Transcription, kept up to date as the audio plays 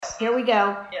Here we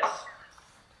go. Yes.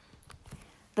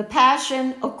 The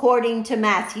Passion according to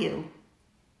Matthew.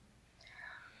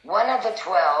 One of the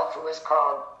 12, who was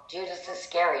called Judas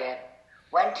Iscariot,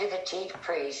 went to the chief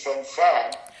priests and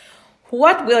said,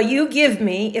 "What will you give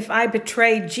me if I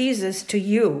betray Jesus to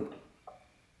you?"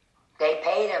 They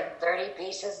paid him 30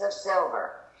 pieces of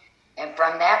silver, and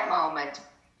from that moment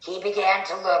he began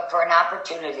to look for an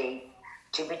opportunity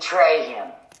to betray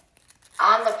him.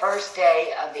 On the first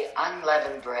day of the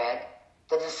unleavened bread,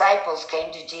 the disciples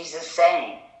came to Jesus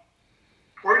saying,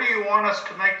 "Where do you want us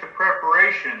to make the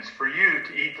preparations for you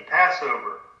to eat the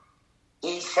Passover?"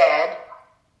 He said,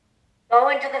 "Go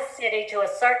into the city to a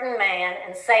certain man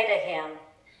and say to him,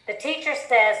 'The teacher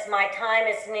says, my time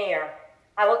is near.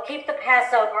 I will keep the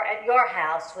Passover at your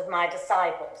house with my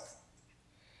disciples.'"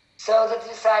 So the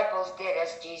disciples did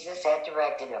as Jesus had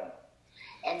directed them,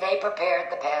 and they prepared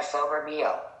the Passover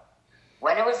meal.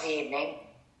 When it was evening,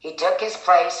 he took his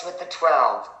place with the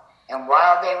 12, and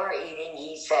while they were eating,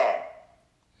 he said,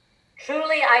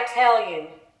 "Truly I tell you,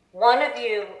 one of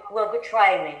you will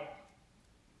betray me."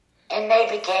 And they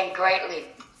became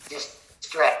greatly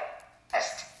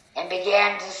distressed and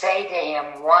began to say to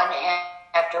him one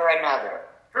after another,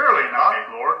 "Surely not,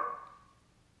 Lord."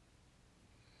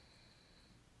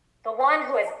 "The one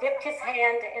who has dipped his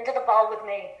hand into the bowl with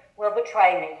me will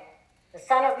betray me. The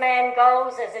Son of Man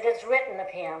goes as it is written of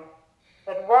him.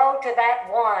 But woe to that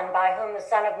one by whom the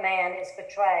Son of Man is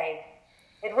betrayed.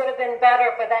 It would have been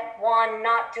better for that one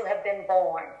not to have been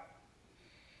born."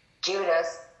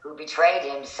 Judas, who betrayed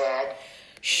him, said,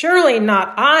 "Surely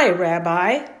not I,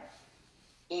 Rabbi."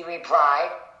 He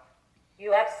replied,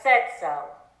 "You have said so."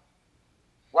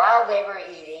 While they were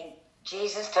eating,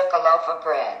 Jesus took a loaf of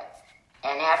bread,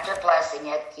 and after blessing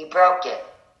it, he broke it,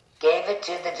 gave it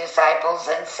to the disciples,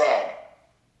 and said,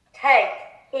 "Take,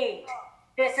 eat.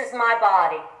 This is my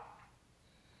body."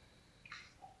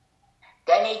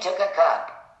 Then he took a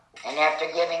cup, and after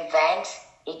giving thanks,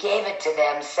 he gave it to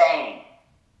them, saying,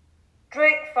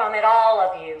 "Drink from it, all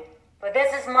of you, for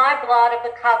this is my blood of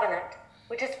the covenant,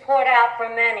 which is poured out for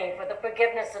many for the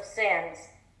forgiveness of sins.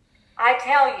 I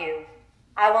tell you,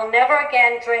 I will never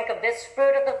again drink of this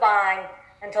fruit of the vine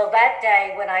until that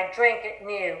day when I drink it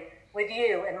new with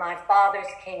you in my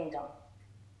Father's kingdom."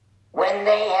 When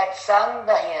they had sung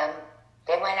the hymn,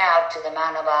 they went out to the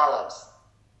Mount of Olives.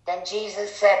 Then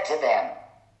Jesus said to them,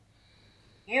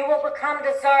 "You will become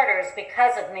deserters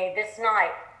because of me this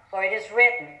night, for it is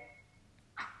written,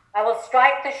 I will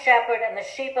strike the shepherd and the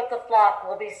sheep of the flock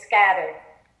will be scattered.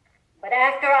 But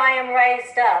after I am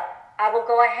raised up, I will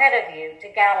go ahead of you to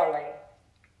Galilee."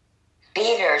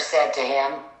 Peter said to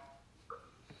him,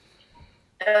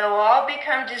 Though all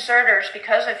become deserters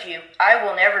because of you, I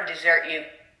will never desert you.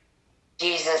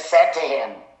 Jesus said to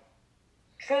him,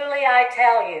 "Truly I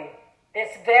tell you,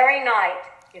 this very night,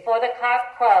 before the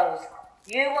cock crows,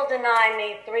 you will deny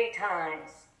me 3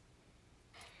 times.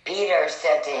 Peter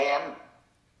said to him,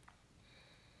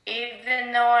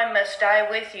 Even though I must die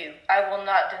with you, I will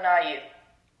not deny you.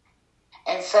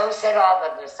 And so said all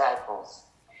the disciples.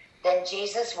 Then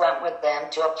Jesus went with them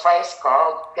to a place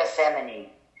called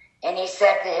Gethsemane, and he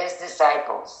said to his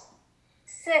disciples,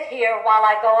 Sit here while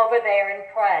I go over there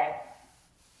and pray."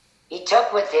 He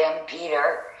took with him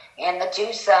Peter and the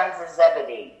 2 sons of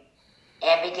Zebedee,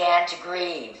 and began to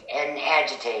grieve and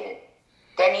agitated.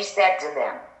 Then he said to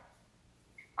them,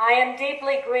 "I am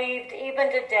deeply grieved even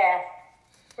to death.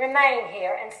 Remain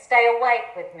here and stay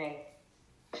awake with me."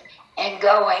 And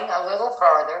going a little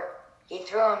farther, he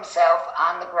threw himself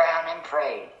on the ground and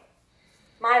prayed,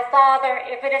 "My Father,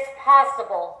 if it is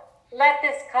possible, let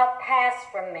this cup pass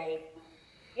from me.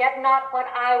 Yet not what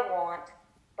I want,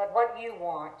 but what you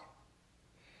want."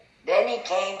 Then he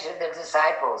came to the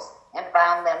disciples and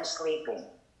found them sleeping.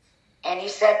 And he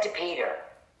said to Peter,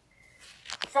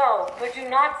 "So, could you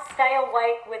not stay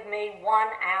awake with me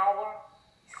 1 hour?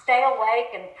 Stay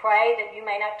awake and pray that you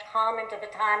may not come into the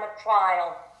time of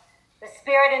trial. The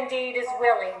spirit indeed is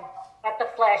willing, but the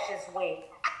flesh is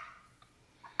weak."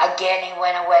 Again he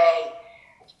went away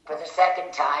for the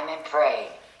 2nd time and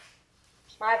prayed,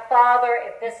 "My Father,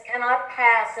 if this cannot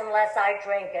pass unless I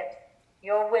drink it,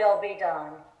 your will be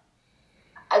done."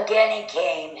 Again he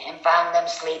came and found them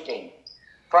sleeping,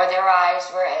 for their eyes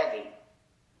were heavy.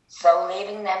 So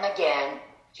leaving them again,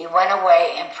 he went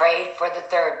away and prayed for the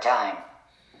 3rd time,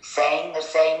 saying the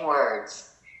same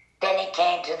words. Then he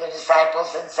came to the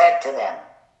disciples and said to them,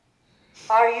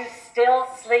 "Are you still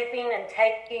sleeping and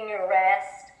taking your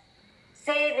rest?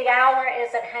 See, the hour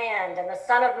is at hand, and the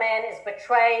Son of Man is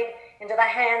betrayed into the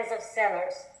hands of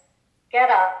sinners. Get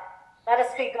up, let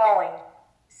us be going.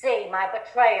 See, my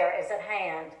betrayer is at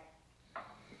hand."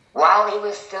 While he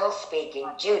was still speaking,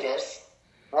 Judas,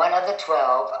 one of the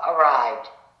 12, arrived.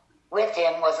 With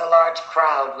him was a large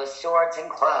crowd with swords and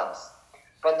clubs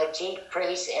from the chief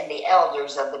priests and the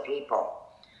elders of the people.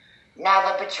 Now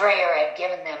the betrayer had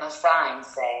given them a sign,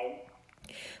 saying,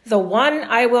 "The one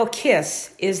I will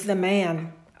kiss is the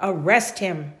man. Arrest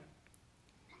him."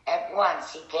 At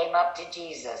once he came up to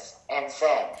Jesus and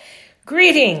said,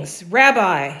 "Greetings,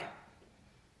 Rabbi."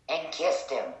 and kissed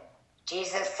him.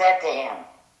 Jesus said to him,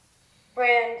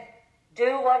 Friend,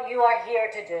 do what you are here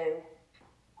to do.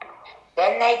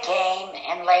 Then they came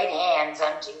and laid hands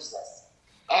on Jesus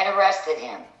and arrested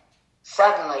him.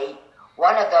 Suddenly,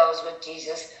 one of those with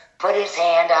Jesus put his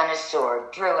hand on his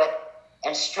sword, drew it,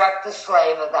 and struck the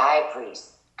slave of the high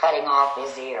priest, cutting off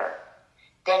his ear.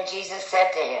 Then Jesus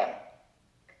said to him,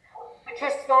 Put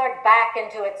your sword back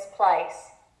into its place,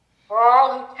 for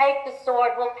all who take the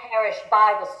sword will perish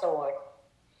by the sword.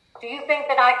 Do you think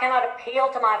that I cannot appeal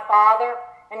to my Father,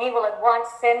 and he will at once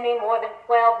send me more than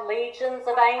 12 legions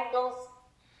of angels?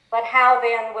 But how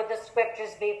then would the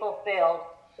scriptures be fulfilled,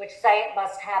 which say it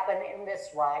must happen in this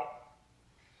way?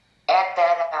 At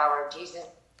that hour, Jesus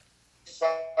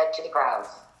said to the crowds,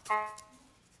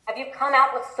 Have you come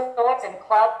out with swords and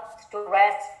clubs to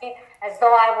arrest me, as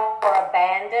though I were a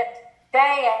bandit?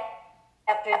 Day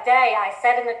after day I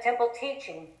sat in the temple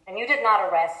teaching, and you did not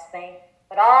arrest me.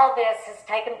 But all this has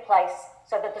taken place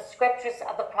so that the scriptures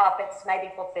of the prophets may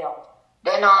be fulfilled.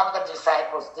 Then all the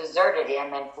disciples deserted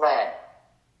him and fled.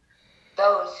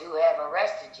 Those who have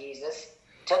arrested Jesus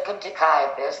took him to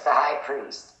Caiaphas, the high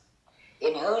priest,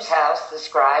 in whose house the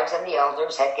scribes and the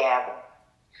elders had gathered.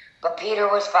 But Peter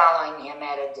was following him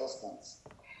at a distance,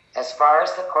 as far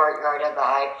as the courtyard of the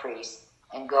high priest,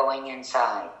 and going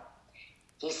inside.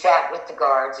 He sat with the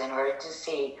guards in order to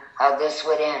see how this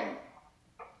would end.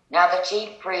 Now the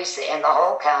chief priests and the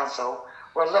whole council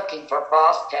were looking for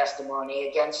false testimony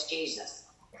against Jesus,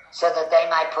 so that they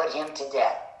might put him to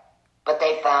death. But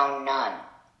they found none.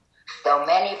 Though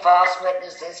many false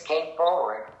witnesses came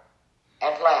forward,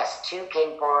 at last 2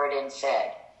 came forward and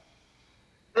said,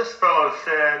 This fellow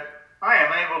said, I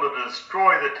am able to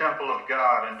destroy the temple of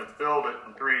God and to build it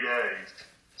in 3 days.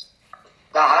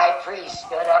 The high priest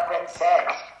stood up and said,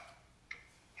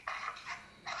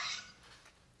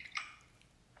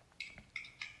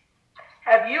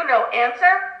 Have you no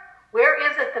answer?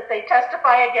 Where is it that they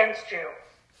testify against you?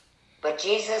 But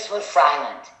Jesus was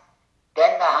silent.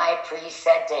 Then the high priest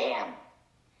said to him,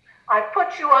 I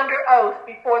put you under oath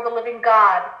before the living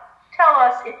God. Tell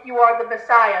us if you are the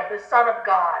Messiah, the Son of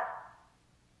God.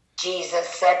 Jesus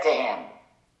said to him,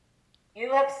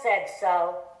 You have said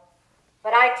so.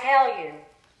 But I tell you,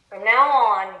 from now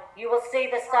on you will see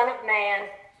the Son of Man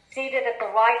seated at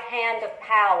the right hand of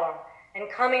power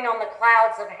and coming on the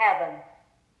clouds of heaven.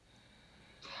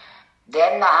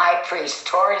 Then the high priest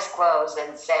tore his clothes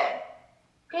and said,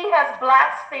 He has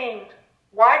blasphemed.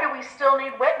 Why do we still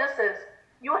need witnesses?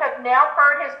 You have now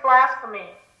heard his blasphemy.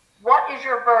 What is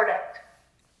your verdict?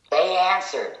 They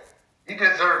answered, He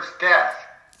deserves death.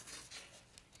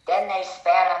 Then they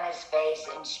spat on his face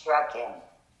and struck him,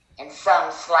 and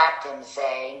some slapped him,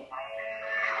 saying,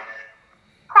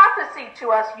 Prophesy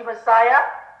to us, you Messiah.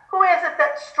 Who is it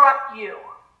that struck you?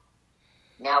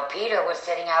 Now Peter was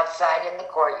sitting outside in the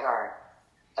courtyard.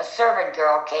 A servant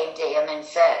girl came to him and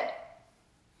said,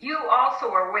 You also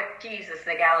were with Jesus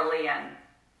the Galilean.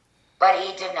 But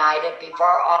he denied it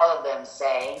before all of them,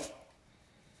 saying,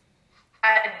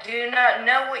 I do not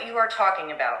know what you are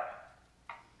talking about.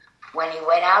 When he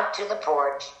went out to the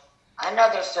porch,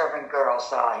 another servant girl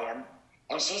saw him,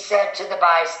 and she said to the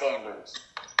bystanders,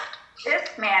 This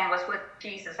man was with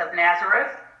Jesus of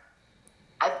Nazareth.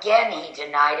 Again he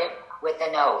denied it with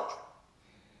an oath.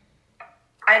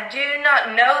 I do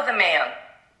not know the man.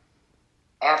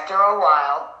 After a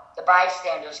while, the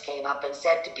bystanders came up and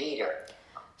said to Peter,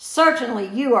 Certainly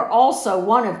you are also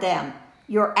one of them.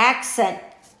 Your accent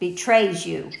betrays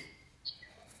you.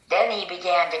 Then he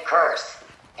began to curse,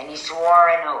 and he swore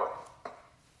an oath.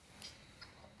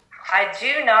 I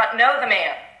do not know the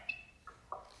man.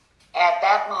 At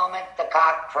that moment, the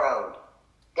cock crowed.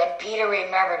 Then Peter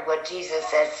remembered what Jesus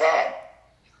had said.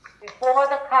 Before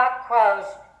the cock crows,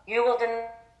 you will deny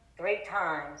 3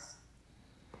 times.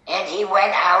 And he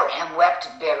went out and wept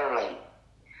bitterly.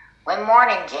 When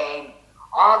morning came,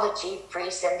 all the chief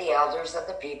priests and the elders of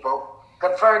the people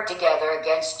conferred together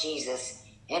against Jesus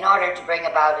in order to bring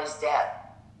about his death.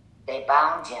 They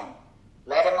bound him,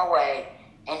 led him away,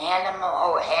 and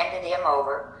handed him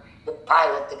over to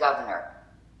Pilate the governor.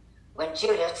 When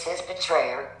Judas, his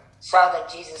betrayer, saw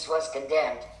that Jesus was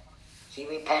condemned, he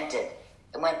repented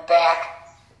and went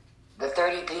back the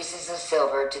 30 pieces of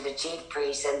silver to the chief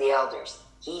priests and the elders.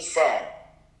 He said,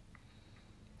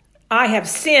 I have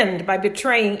sinned by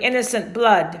betraying innocent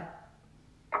blood.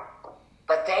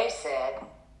 But they said,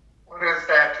 What is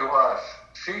that to us?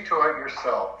 See to it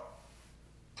yourself.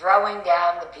 Throwing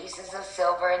down the pieces of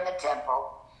silver in the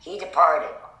temple, he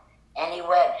departed, and he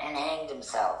went and hanged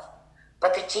himself.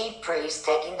 But the chief priest,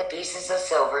 taking the pieces of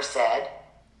silver, said,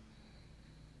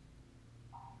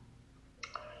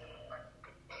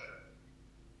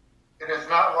 It is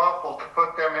not lawful to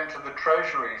put them into the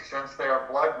treasury, since they are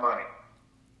blood money.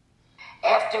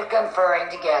 After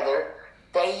conferring together,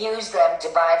 they used them to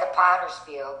buy the potter's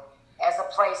field as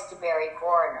a place to bury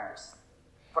foreigners.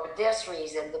 For this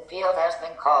reason, the field has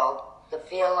been called the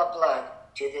Field of Blood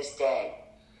to this day.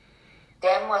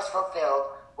 Then was fulfilled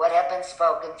what had been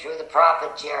spoken through the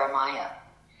prophet Jeremiah.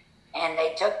 And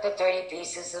they took the 30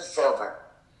 pieces of silver,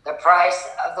 the price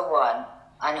of the one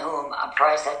on whom a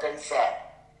price had been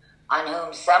set, on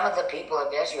whom some of the people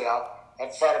of Israel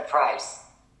had set a price,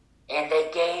 and they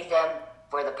gave them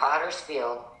for the potter's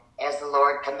field as the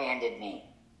Lord commanded me.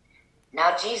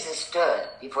 Now Jesus stood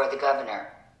before the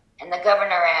governor, and the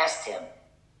governor asked him,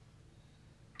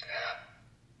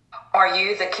 Are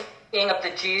you the king of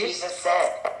the Jews? Jesus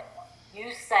said,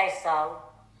 You say so.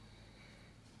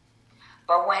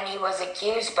 But when he was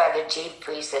accused by the chief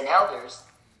priests and elders,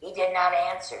 he did not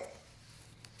answer.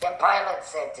 Then Pilate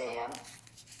said to him,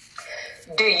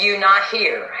 Do you not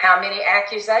hear how many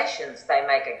accusations they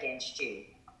make against you?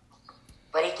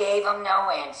 But he gave him no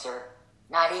answer,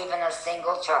 not even a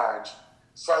single charge.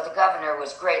 So the governor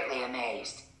was greatly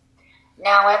amazed.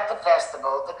 Now at the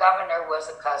festival, the governor was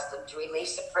accustomed to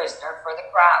release a prisoner for the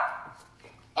crowd,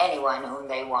 anyone whom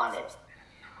they wanted.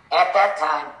 At that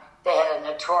time, they had a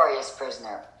notorious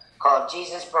prisoner called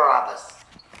Jesus Barabbas.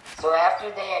 So after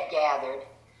they had gathered,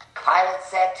 Pilate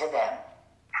said to them,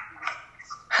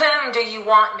 Whom do you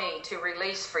want me to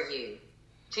release for you?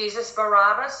 Jesus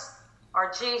Barabbas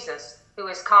or Jesus, who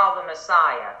is called the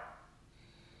Messiah?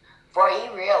 For he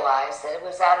realized that it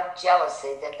was out of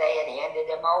jealousy that they had handed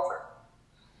him over.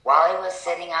 While he was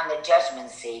sitting on the judgment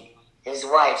seat, his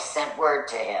wife sent word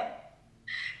to him,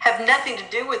 Have nothing to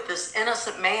do with this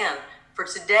innocent man, for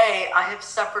today I have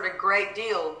suffered a great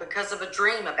deal because of a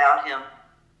dream about him.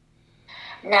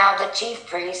 Now the chief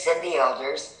priests and the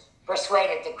elders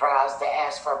persuaded the crowds to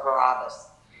ask for Barabbas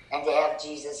and to have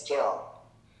Jesus killed.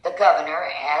 The governor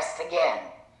asked again,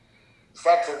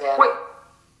 said to them,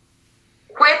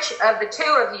 Which of the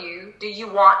two of you do you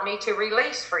want me to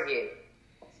release for you?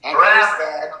 And they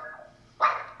said,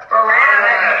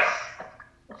 Barabbas.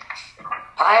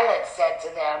 Pilate said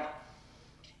to them,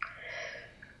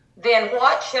 Then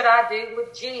what should I do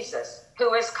with Jesus,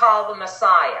 who is called the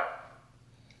Messiah?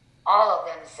 all of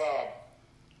them said,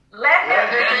 Let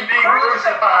him be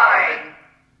crucified.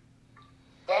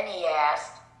 Then he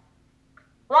asked,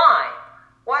 Why?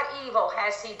 What evil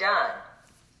has he done?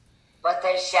 but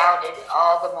they shouted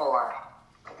all the more.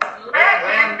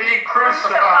 Let him be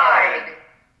crucified.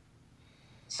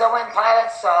 So when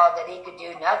Pilate saw that he could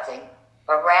do nothing,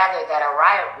 but rather that a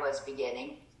riot was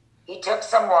beginning, he took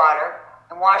some water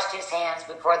and washed his hands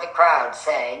before the crowd,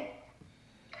 saying,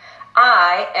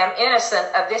 I am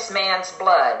innocent of this man's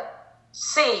blood.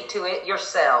 See to it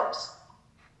yourselves.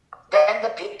 Then the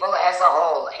people as a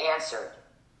whole answered,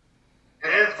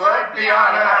 His blood be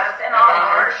on us and on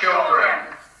our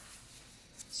children.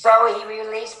 So he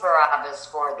released Barabbas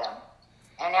for them,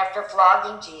 and after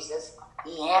flogging Jesus,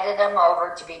 he handed him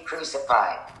over to be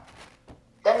crucified.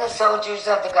 Then the soldiers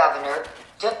of the governor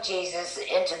took Jesus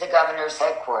into the governor's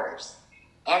headquarters,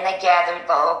 and they gathered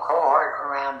the whole cohort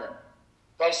around him.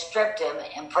 They stripped him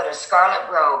and put a scarlet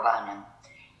robe on him,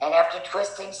 and after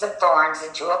twisting some thorns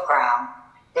into a crown,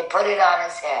 they put it on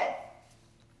his head.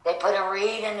 They put a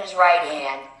reed in his right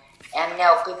hand and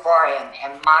knelt before him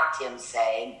and mocked him,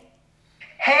 saying,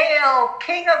 Hail,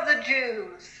 King of the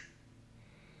Jews!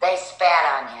 They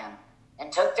spat on him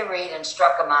and took the reed and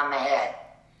struck him on the head.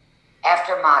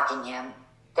 After mocking him,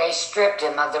 they stripped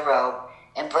him of the robe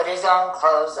and put his own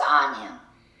clothes on him.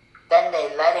 Then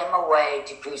they led him away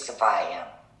to crucify him.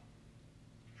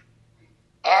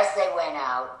 As they went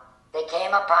out, they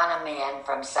came upon a man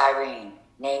from Cyrene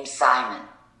named Simon.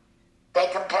 They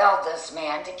compelled this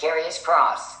man to carry his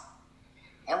cross.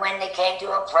 And when they came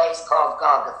to a place called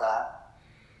Golgotha,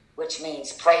 which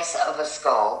means place of a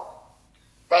skull,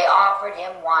 they offered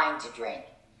him wine to drink,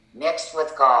 mixed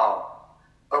with gall.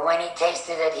 But when he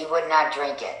tasted it, he would not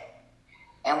drink it.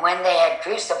 And when they had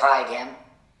crucified him,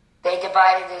 they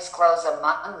divided his clothes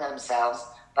among themselves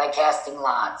by casting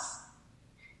lots.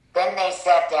 Then they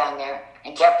sat down there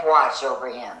and kept watch over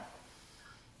him.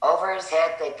 Over his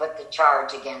head they put the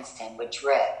charge against him, which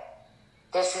read,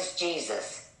 "This is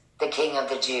Jesus, the King of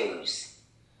the Jews."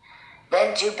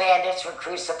 Then 2 bandits were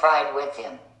crucified with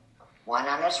him, one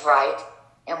on his right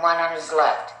and one on his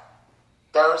left.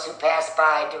 Those who passed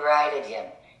by derided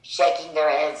him, shaking their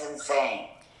heads and saying,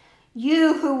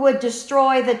 "You who would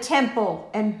destroy the temple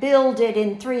and build it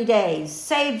in 3 days,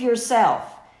 save yourself.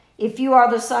 If you are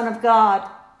the Son of God,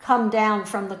 come down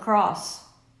from the cross."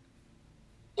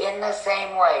 In the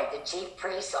same way, the chief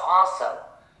priests also,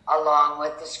 along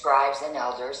with the scribes and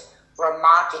elders, were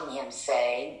mocking him,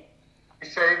 saying, He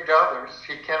saved others.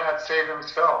 He cannot save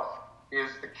himself. He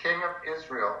is the King of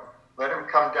Israel. Let him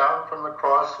come down from the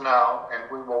cross now, and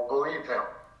we will believe him.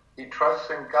 He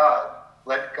trusts in God.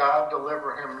 Let God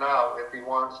deliver him now if he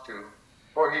wants to.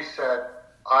 For he said,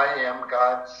 "I am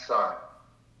God's son."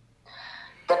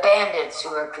 The bandits who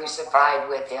were crucified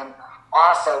with him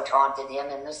also taunted him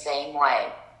in the same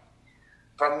way.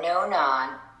 From noon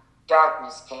on,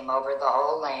 darkness came over the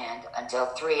whole land until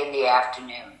 3 in the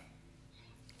afternoon.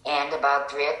 And about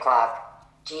 3 o'clock,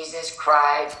 Jesus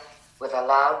cried with a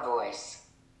loud voice,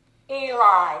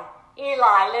 Eli,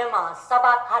 Eli, lema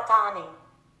sabachthani.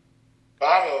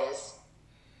 That is,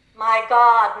 My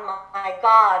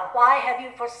God, why have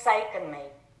you forsaken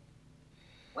me?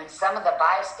 when some of the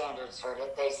bystanders heard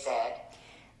it, they said,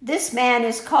 "This man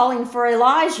is calling for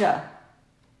Elijah."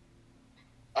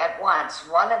 At once,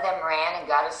 one of them ran and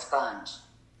got a sponge,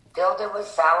 filled it with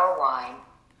sour wine,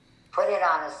 put it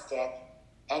on a stick,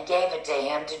 and gave it to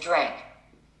him to drink.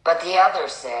 But the other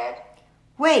said,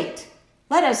 "Wait,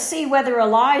 let us see whether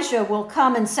Elijah will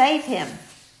come and save him."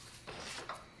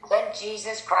 Then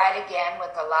Jesus cried again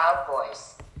with a loud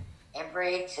voice and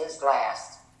breathed his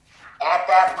last. At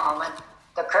that moment,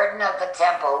 the curtain of the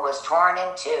temple was torn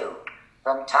in two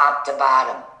from top to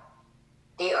bottom.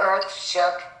 The earth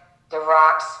shook, the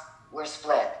rocks were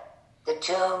split. The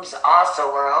tombs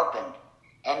also were opened,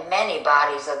 and many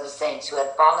bodies of the saints who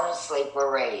had fallen asleep were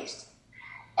raised.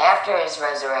 After his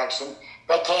resurrection,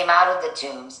 they came out of the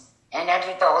tombs and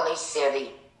entered the holy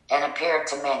city and appeared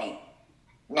to many.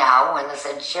 Now, when the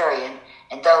centurion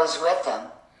and those with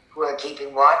him who were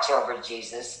keeping watch over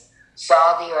Jesus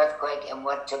saw the earthquake and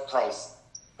what took place,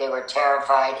 they were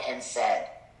terrified and said,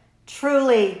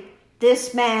 "Truly,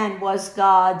 this man was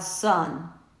God's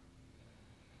son."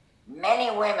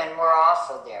 Many women were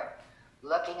also there,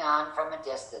 looking on from a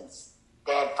distance.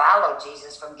 They had followed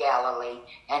Jesus from Galilee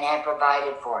and had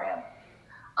provided for him.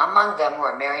 Among them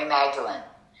were Mary Magdalene,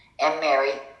 and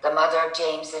Mary, the mother of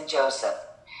James and Joseph,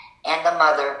 and the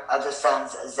mother of the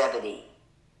sons of Zebedee.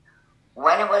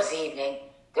 When it was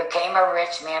evening, there came a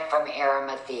rich man from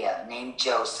Arimathea named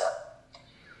Joseph,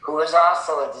 who was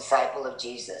also a disciple of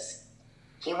Jesus.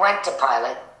 He went to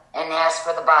Pilate and asked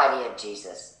for the body of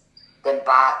Jesus. Then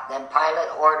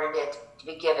Pilate ordered it to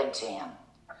be given to him.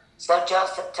 So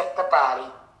Joseph took the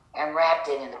body and wrapped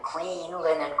it in a clean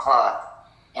linen cloth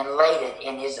and laid it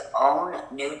in his own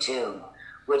new tomb,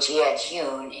 which he had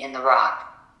hewn in the rock.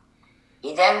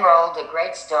 He then rolled a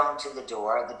great stone to the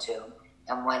door of the tomb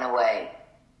and went away.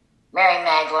 Mary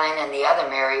Magdalene and the other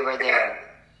Mary were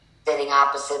there, sitting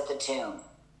opposite the tomb.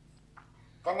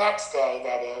 The next day,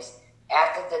 that is,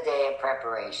 after the day of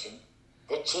preparation,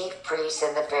 the chief priests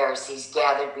and the Pharisees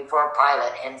gathered before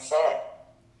Pilate and said,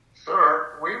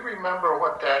 "Sir, we remember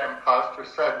what that impostor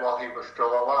said while he was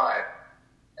still alive.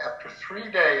 After 3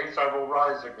 days I will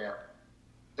rise again.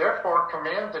 Therefore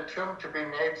command the tomb to be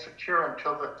made secure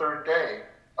until the 3rd day.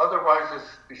 Otherwise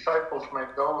his disciples may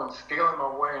go and steal him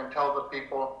away and tell the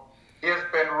people, 'He has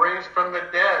been raised from the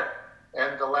dead,'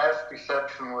 and the last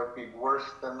deception would be worse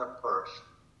than the first."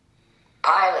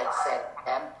 Pilate said to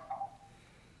them,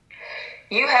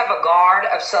 You have a guard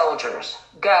of soldiers.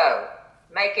 Go,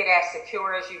 make it as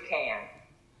secure as you can.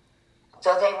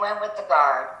 So they went with the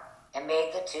guard and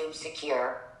made the tomb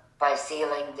secure by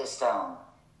sealing the stone.